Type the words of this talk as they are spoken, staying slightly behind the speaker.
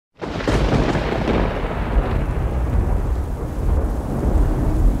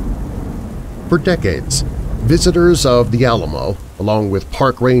For decades, visitors of the Alamo, along with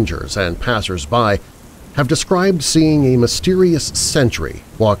park rangers and passersby, have described seeing a mysterious sentry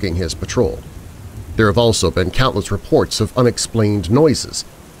walking his patrol. There have also been countless reports of unexplained noises,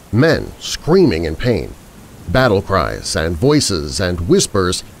 men screaming in pain, battle cries and voices and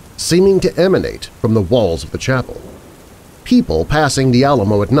whispers seeming to emanate from the walls of the chapel. People passing the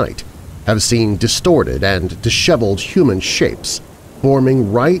Alamo at night have seen distorted and disheveled human shapes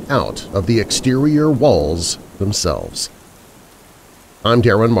forming right out of the exterior walls themselves. I'm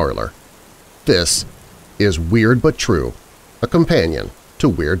Darren Marlar. This is Weird But True, a companion to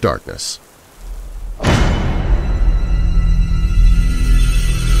Weird Darkness.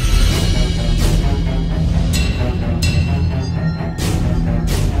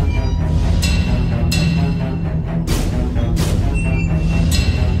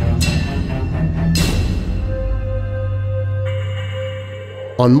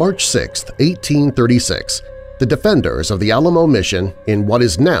 On March 6, 1836, the defenders of the Alamo mission in what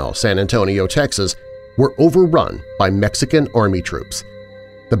is now San Antonio, Texas, were overrun by Mexican Army troops.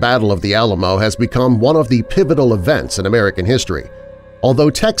 The Battle of the Alamo has become one of the pivotal events in American history, although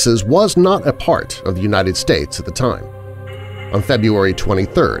Texas was not a part of the United States at the time. On February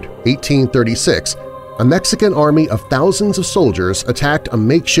 23, 1836, a Mexican army of thousands of soldiers attacked a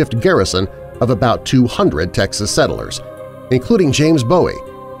makeshift garrison of about 200 Texas settlers, including James Bowie,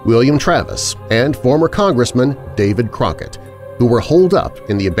 William Travis, and former Congressman David Crockett, who were holed up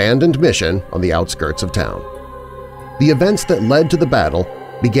in the abandoned mission on the outskirts of town. The events that led to the battle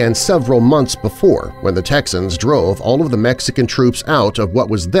began several months before, when the Texans drove all of the Mexican troops out of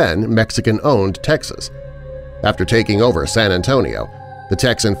what was then Mexican-owned Texas. After taking over San Antonio, the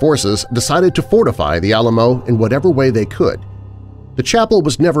Texan forces decided to fortify the Alamo in whatever way they could. The chapel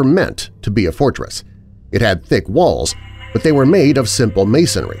was never meant to be a fortress. It had thick walls, but they were made of simple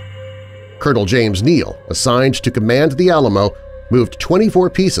masonry. Colonel James Neal, assigned to command the Alamo, moved 24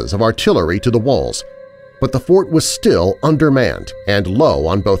 pieces of artillery to the walls, but the fort was still undermanned and low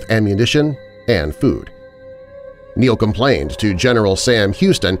on both ammunition and food. Neal complained to General Sam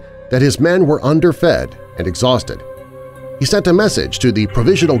Houston that his men were underfed and exhausted. He sent a message to the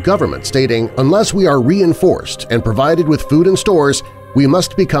provisional government stating, "Unless we are reinforced and provided with food and stores, we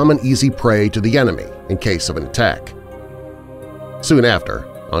must become an easy prey to the enemy in case of an attack." Soon after,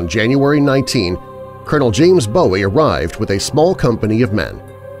 on January 19, Colonel James Bowie arrived with a small company of men.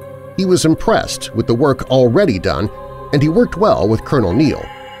 He was impressed with the work already done, and he worked well with Colonel Neal.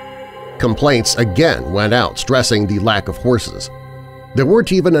 Complaints again went out stressing the lack of horses. There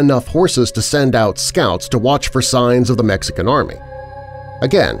weren't even enough horses to send out scouts to watch for signs of the Mexican army.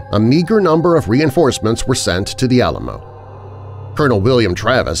 Again, a meager number of reinforcements were sent to the Alamo. Colonel William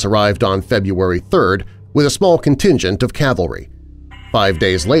Travis arrived on February 3rd with a small contingent of cavalry. 5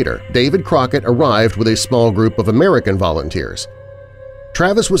 days later, David Crockett arrived with a small group of American volunteers.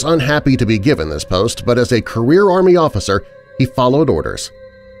 Travis was unhappy to be given this post, but as a career Army officer, he followed orders.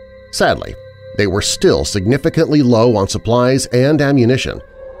 Sadly, they were still significantly low on supplies and ammunition.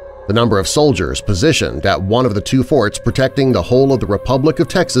 The number of soldiers positioned at one of the two forts protecting the whole of the Republic of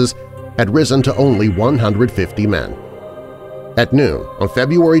Texas had risen to only 150 men. At noon on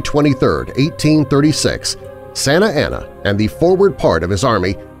February 23, 1836, Santa Anna and the forward part of his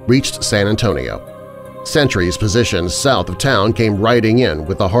army reached San Antonio. Sentries positioned south of town came riding in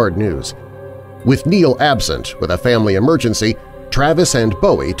with the hard news. With Neal absent with a family emergency, Travis and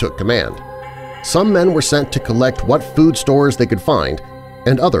Bowie took command. Some men were sent to collect what food stores they could find,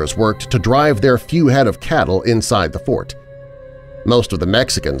 and others worked to drive their few head of cattle inside the fort. Most of the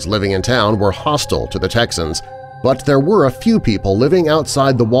Mexicans living in town were hostile to the Texans, but there were a few people living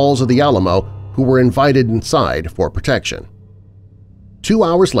outside the walls of the Alamo who were invited inside for protection. 2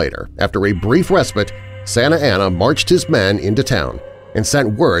 hours later, after a brief respite, Santa Anna marched his men into town and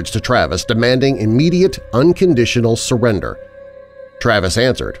sent words to Travis demanding immediate, unconditional surrender. Travis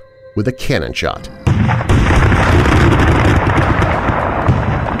answered with a cannon shot.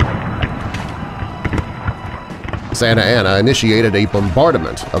 Santa Anna initiated a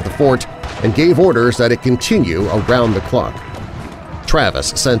bombardment of the fort and gave orders that it continue around the clock. Travis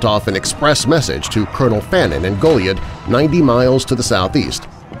sent off an express message to Colonel Fannin in Goliad, 90 miles to the southeast,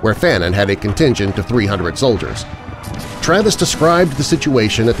 where Fannin had a contingent of 300 soldiers. Travis described the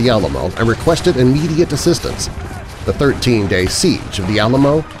situation at the Alamo and requested immediate assistance. The 13-day siege of the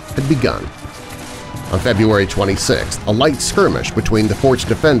Alamo had begun. On February 26th, a light skirmish between the fort's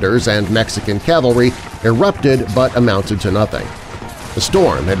defenders and Mexican cavalry erupted but amounted to nothing. The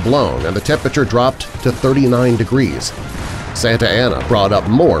storm had blown and the temperature dropped to 39 degrees. Santa Anna brought up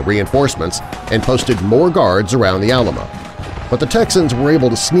more reinforcements and posted more guards around the Alamo. but the Texans were able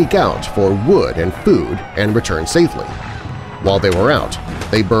to sneak out for wood and food and return safely. While they were out,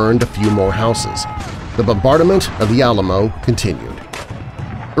 they burned a few more houses. The bombardment of the Alamo continued.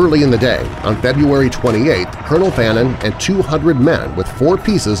 Early in the day, on February 28, Colonel Fannin and 200 men with 4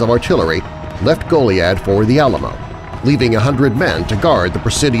 pieces of artillery left Goliad for the Alamo, leaving 100 men to guard the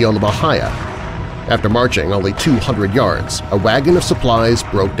Presidio La Bahia. After marching only 200 yards, a wagon of supplies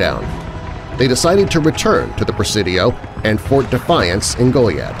broke down. They decided to return to the Presidio and Fort Defiance in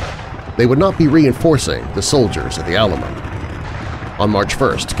Goliad. They would not be reinforcing the soldiers at the Alamo. On March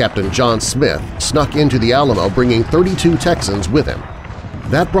 1st, Captain John Smith snuck into the Alamo bringing 32 Texans with him.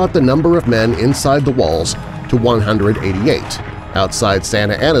 That brought the number of men inside the walls to 188. Outside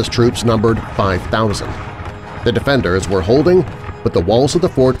Santa Anna's troops numbered 5,000. The defenders were holding, but the walls of the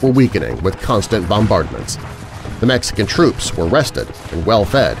fort were weakening with constant bombardments. The Mexican troops were rested and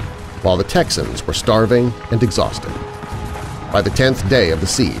well-fed, while the Texans were starving and exhausted. By the 10th day of the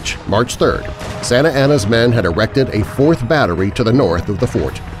siege, March 3rd, Santa Anna's men had erected a 4th battery to the north of the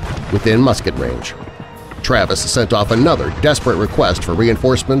fort, within musket range. Travis sent off another desperate request for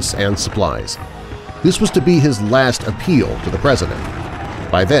reinforcements and supplies. This was to be his last appeal to the president.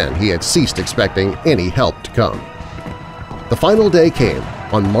 By then, he had ceased expecting any help to come. The final day came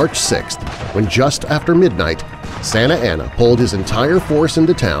on March 6th, when just after midnight, Santa Anna pulled his entire force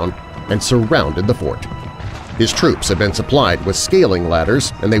into town and surrounded the fort. His troops had been supplied with scaling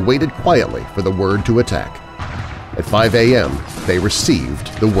ladders, and they waited quietly for the word to attack. At 5 a.m., they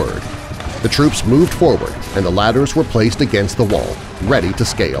received the word. The troops moved forward, and the ladders were placed against the wall, ready to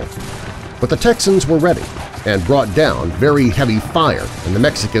scale. But the Texans were ready and brought down very heavy fire, and the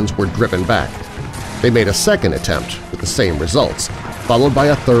Mexicans were driven back. They made a second attempt with the same results, followed by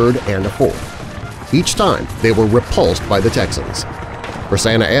a third and a fourth. Each time, they were repulsed by the Texans. For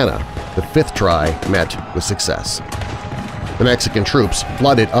Santa Anna, the 5th try met with success. The Mexican troops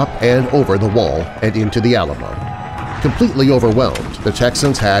flooded up and over the wall and into the Alamo. Completely overwhelmed, the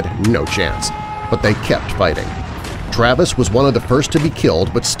Texans had no chance, but they kept fighting. Travis was one of the first to be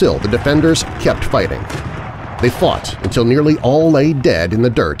killed, but still the defenders kept fighting. They fought until nearly all lay dead in the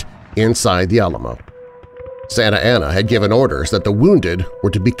dirt inside the Alamo. Santa Anna had given orders that the wounded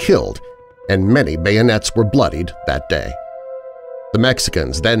were to be killed, and many bayonets were bloodied that day. The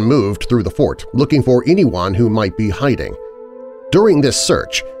Mexicans then moved through the fort, looking for anyone who might be hiding. During this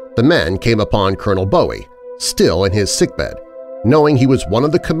search, the men came upon Colonel Bowie, still in his sickbed. Knowing he was one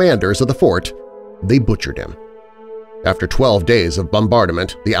of the commanders of the fort, they butchered him. After 12 days of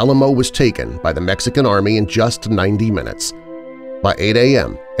bombardment, the Alamo was taken by the Mexican army in just 90 minutes. By 8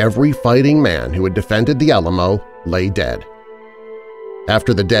 a.m., every fighting man who had defended the Alamo lay dead.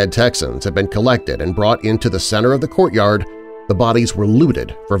 After the dead Texans had been collected and brought into the center of the courtyard, the bodies were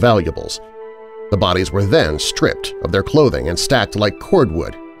looted for valuables. The bodies were then stripped of their clothing and stacked like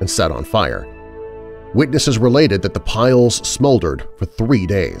cordwood and set on fire. Witnesses related that the piles smoldered for 3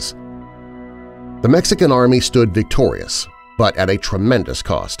 days. The Mexican army stood victorious, but at a tremendous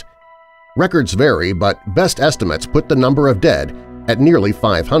cost. Records vary, but best estimates put the number of dead at nearly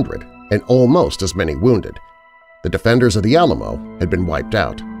 500 and almost as many wounded. The defenders of the Alamo had been wiped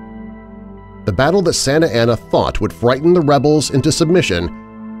out. The battle that Santa Anna thought would frighten the rebels into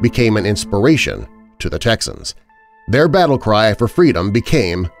submission became an inspiration to the Texans. Their battle cry for freedom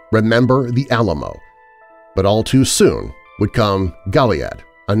became "Remember the Alamo." But all too soon would come Goliad,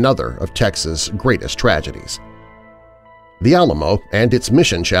 another of Texas' greatest tragedies. The Alamo and its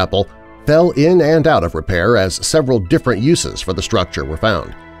mission chapel fell in and out of repair as several different uses for the structure were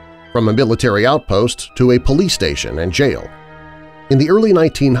found, from a military outpost to a police station and jail. In the early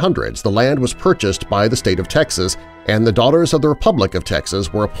 1900s, the land was purchased by the state of Texas, and the Daughters of the Republic of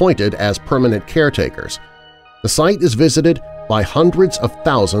Texas were appointed as permanent caretakers. The site is visited by hundreds of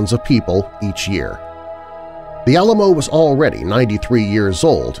thousands of people each year. The Alamo was already 93 years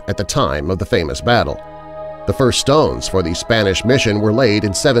old at the time of the famous battle. The first stones for the Spanish mission were laid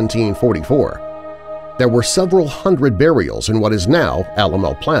in 1744. There were several hundred burials in what is now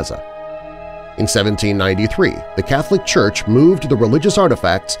Alamo Plaza. In 1793, the Catholic Church moved the religious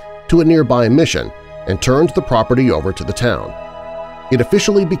artifacts to a nearby mission and turned the property over to the town. It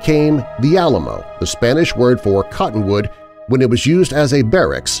officially became the Alamo, the Spanish word for cottonwood, when it was used as a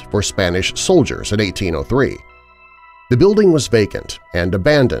barracks for Spanish soldiers in 1803. The building was vacant and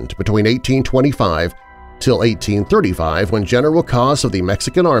abandoned between 1825 till 1835 when General Cos of the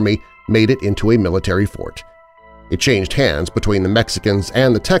Mexican Army made it into a military fort. It changed hands between the Mexicans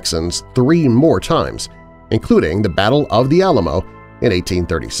and the Texans 3 more times, including the Battle of the Alamo in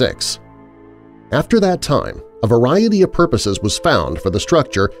 1836. After that time, a variety of purposes was found for the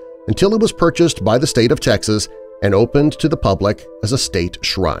structure until it was purchased by the state of Texas and opened to the public as a state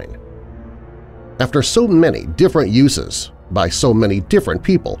shrine. After so many different uses by so many different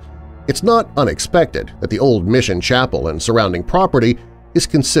people, it's not unexpected that the old Mission Chapel and surrounding property is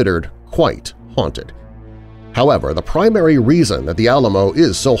considered quite haunted. However, the primary reason that the Alamo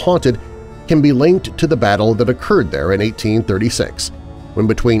is so haunted can be linked to the battle that occurred there in 1836, when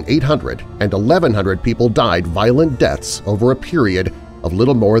between 800 and 1,100 people died violent deaths over a period of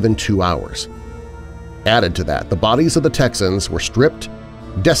little more than 2 hours. Added to that, the bodies of the Texans were stripped,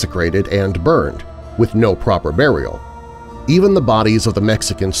 desecrated, and burned, with no proper burial. Even the bodies of the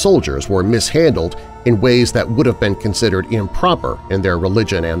Mexican soldiers were mishandled in ways that would have been considered improper in their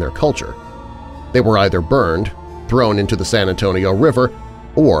religion and their culture. They were either burned, thrown into the San Antonio River,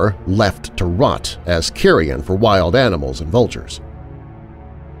 or left to rot as carrion for wild animals and vultures.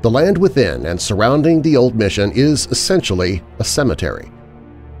 The land within and surrounding the old mission is essentially a cemetery.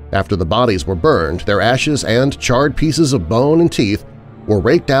 After the bodies were burned, their ashes and charred pieces of bone and teeth were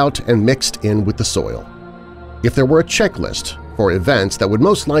raked out and mixed in with the soil. If there were a checklist for events that would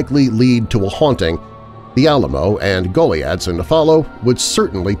most likely lead to a haunting, the Alamo and Goliad soon to follow would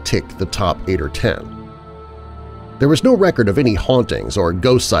certainly tick the top 8 or 10. There was no record of any hauntings or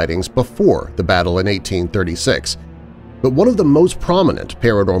ghost sightings before the battle in 1836, but one of the most prominent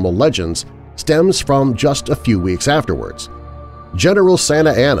paranormal legends stems from just a few weeks afterwards. General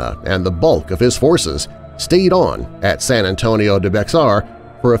Santa Anna and the bulk of his forces stayed on at San Antonio de Bexar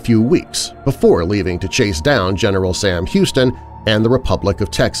for a few weeks before leaving to chase down General Sam Houston and the Republic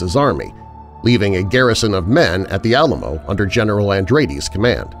of Texas Army, leaving a garrison of men at the Alamo under General Andrade's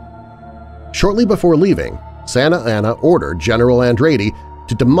command. Shortly before leaving, Santa Anna ordered General Andrade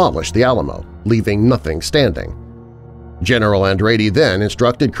to demolish the Alamo, leaving nothing standing. General Andrade then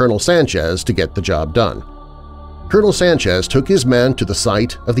instructed Colonel Sanchez to get the job done. Colonel Sanchez took his men to the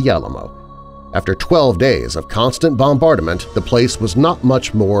site of the Alamo. After 12 days of constant bombardment, the place was not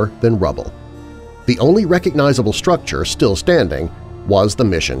much more than rubble. The only recognizable structure still standing was the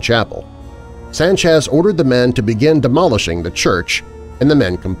Mission Chapel. Sanchez ordered the men to begin demolishing the church, and the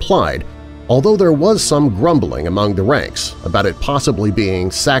men complied, although there was some grumbling among the ranks about it possibly being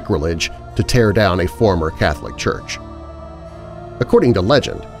sacrilege to tear down a former Catholic church. According to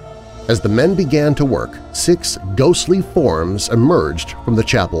legend, as the men began to work, 6 ghostly forms emerged from the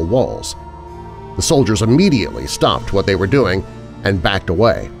chapel walls. The soldiers immediately stopped what they were doing and backed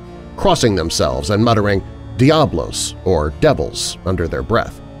away, crossing themselves and muttering "Diablos" or "devils" under their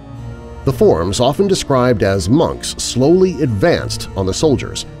breath. The forms, often described as monks, slowly advanced on the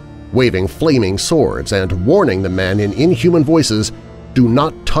soldiers, waving flaming swords and warning the men in inhuman voices, "Do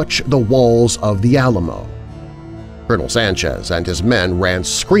not touch the walls of the Alamo." Colonel Sanchez and his men ran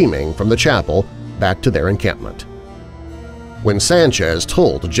screaming from the chapel back to their encampment. When Sanchez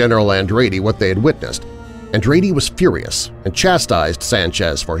told General Andrade what they had witnessed, Andrade was furious and chastised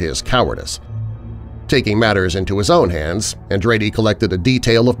Sanchez for his cowardice. Taking matters into his own hands, Andrade collected a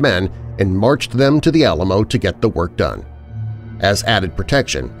detail of men and marched them to the Alamo to get the work done. As added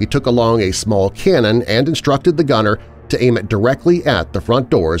protection, he took along a small cannon and instructed the gunner to aim it directly at the front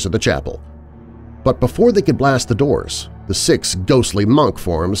doors of the chapel. But before they could blast the doors, the 6 ghostly monk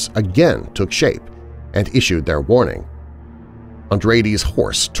forms again took shape and issued their warning. Andrade's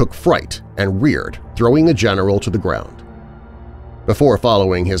horse took fright and reared, throwing the general to the ground. Before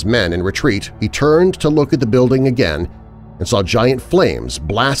following his men in retreat, he turned to look at the building again and saw giant flames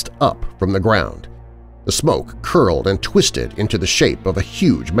blast up from the ground. The smoke curled and twisted into the shape of a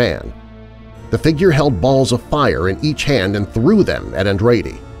huge man. The figure held balls of fire in each hand and threw them at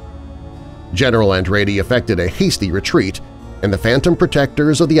Andrade. General Andrade effected a hasty retreat, and the phantom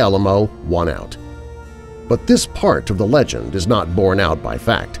protectors of the Alamo won out. But this part of the legend is not borne out by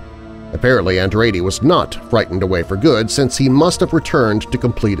fact. Apparently Andrade was not frightened away for good, since he must have returned to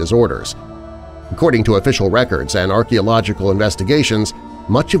complete his orders. According to official records and archaeological investigations,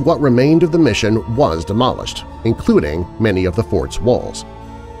 much of what remained of the mission was demolished, including many of the fort's walls.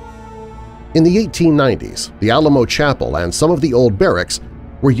 In the 1890s, the Alamo Chapel and some of the old barracks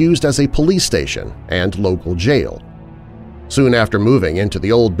were used as a police station and local jail. Soon after moving into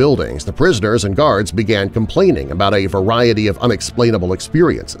the old buildings, the prisoners and guards began complaining about a variety of unexplainable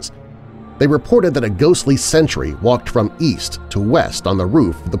experiences. They reported that a ghostly sentry walked from east to west on the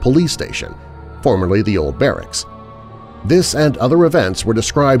roof of the police station, formerly the old barracks. This and other events were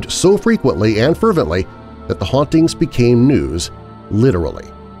described so frequently and fervently that the hauntings became news, literally.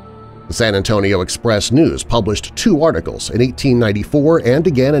 The San Antonio Express-News published 2 articles in 1894 and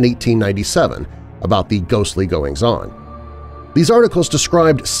again in 1897 about the ghostly goings-on. These articles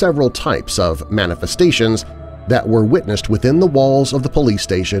described several types of manifestations that were witnessed within the walls of the police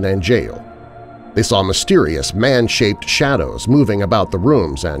station and jail. They saw mysterious man-shaped shadows moving about the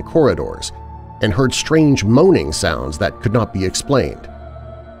rooms and corridors, and heard strange moaning sounds that could not be explained.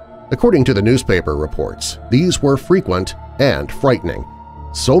 According to the newspaper reports, these were frequent and frightening,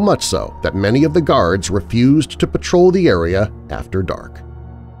 so much so that many of the guards refused to patrol the area after dark.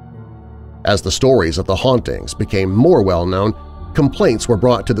 As the stories of the hauntings became more well-known, complaints were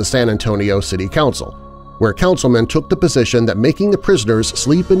brought to the San Antonio City Council, where councilmen took the position that making the prisoners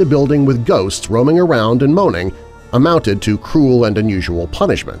sleep in a building with ghosts roaming around and moaning amounted to cruel and unusual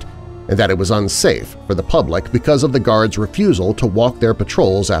punishment, and that it was unsafe for the public because of the guards' refusal to walk their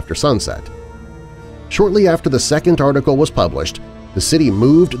patrols after sunset. Shortly after the second article was published, the city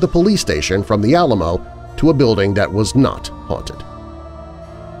moved the police station from the Alamo to a building that was not haunted.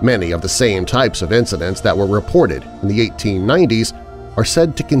 Many of the same types of incidents that were reported in the 1890s are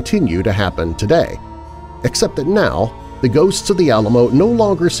said to continue to happen today, except that now the ghosts of the Alamo no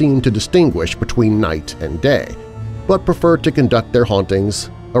longer seem to distinguish between night and day, but prefer to conduct their hauntings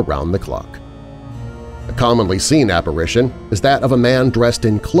around the clock. A commonly seen apparition is that of a man dressed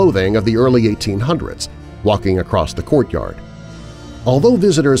in clothing of the early 1800s, walking across the courtyard. Although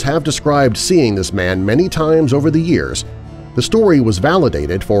visitors have described seeing this man many times over the years, the story was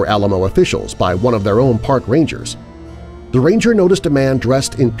validated for Alamo officials by one of their own park rangers. The ranger noticed a man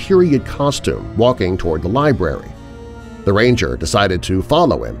dressed in period costume walking toward the library. The ranger decided to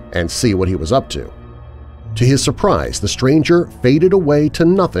follow him and see what he was up to. To his surprise, the stranger faded away to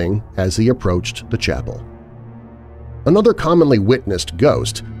nothing as he approached the chapel. Another commonly witnessed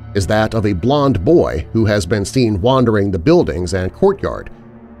ghost is that of a blond boy who has been seen wandering the buildings and courtyard,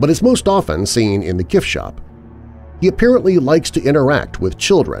 but is most often seen in the gift shop. He apparently likes to interact with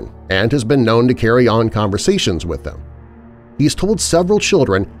children and has been known to carry on conversations with them. He's told several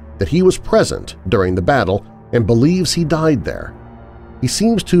children that he was present during the battle and believes he died there. He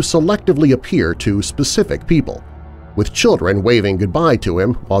seems to selectively appear to specific people, with children waving goodbye to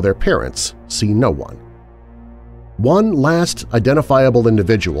him while their parents see no one. One last identifiable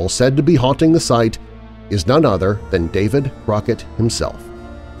individual said to be haunting the site is none other than David Crockett himself.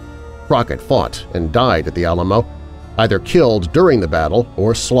 Crockett fought and died at the Alamo, either killed during the battle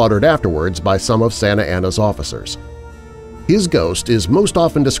or slaughtered afterwards by some of Santa Anna's officers. His ghost is most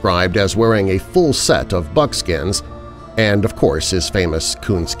often described as wearing a full set of buckskins and, of course, his famous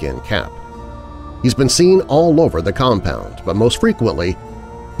coonskin cap. He's been seen all over the compound, but most frequently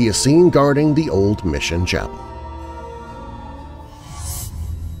he is seen guarding the old Mission Chapel.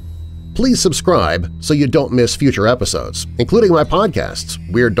 Please subscribe so you don't miss future episodes, including my podcasts,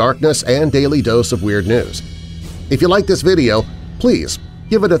 Weird Darkness and Daily Dose of Weird News. If you like this video, please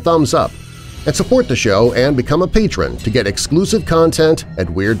give it a thumbs up and support the show and become a patron to get exclusive content at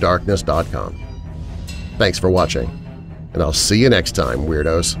WeirdDarkness.com. Thanks for watching, and I'll see you next time,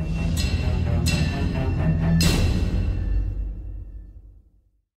 Weirdos!